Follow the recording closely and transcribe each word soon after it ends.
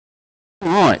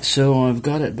Alright, so I've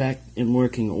got it back in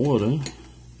working order.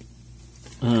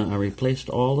 I replaced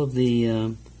all of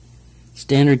the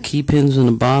standard key pins in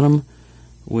the bottom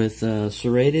with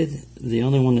serrated. The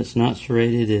only one that's not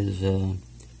serrated is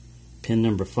pin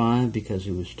number 5 because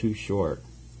it was too short.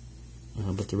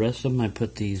 But the rest of them I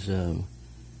put these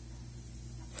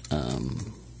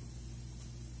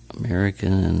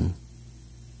American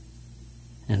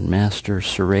and Master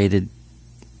serrated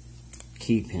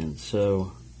key pins.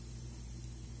 So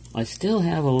I still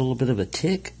have a little bit of a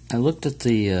tick. I looked at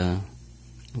the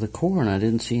core and I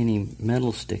didn't see any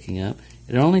metal sticking up.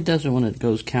 It only does it when it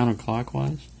goes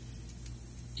counterclockwise.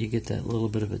 You get that little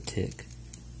bit of a tick.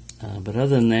 But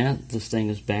other than that, this thing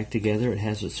is back together. It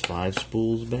has its 5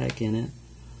 spools back in it,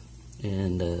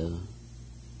 and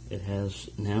it has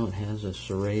a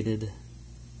serrated.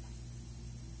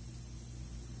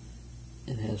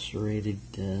 It has serrated.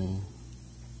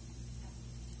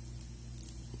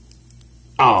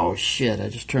 Oh shit! I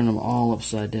just turned them all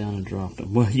upside down and dropped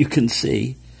them. Well, you can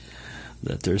see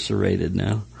that they're serrated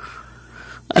now.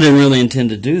 I didn't really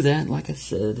intend to do that. Like I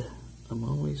said, I'm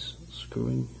always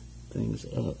screwing things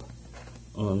up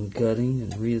on gutting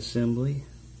and reassembly,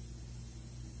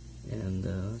 and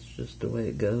that's just the way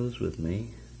it goes with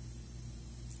me.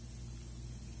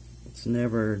 It's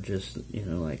never just,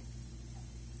 like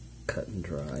cut and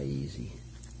dry easy.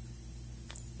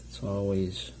 It's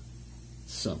always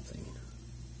something.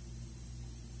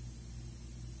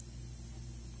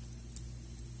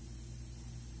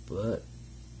 But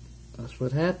that's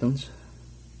what happens.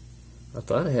 I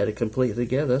thought I had it completely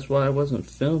together. That's why I wasn't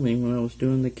filming when I was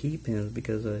doing the key pins,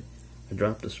 because I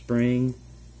dropped a spring,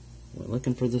 went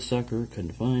looking for the sucker,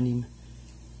 couldn't find him.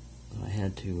 I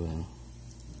had to,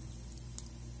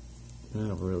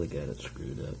 now I've really got it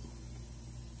screwed up.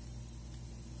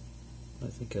 I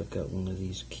think I've got one of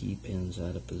these key pins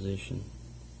out of position.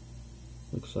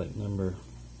 Looks like number,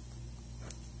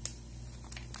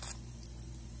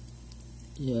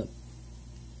 yep,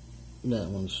 that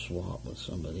one's swapped with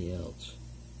somebody else.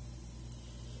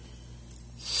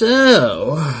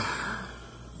 So,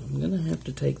 I'm going to have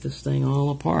to take this thing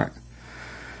all apart.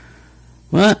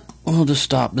 But we'll just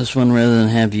stop this one rather than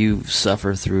have you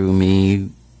suffer through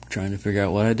me trying to figure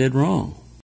out what I did wrong.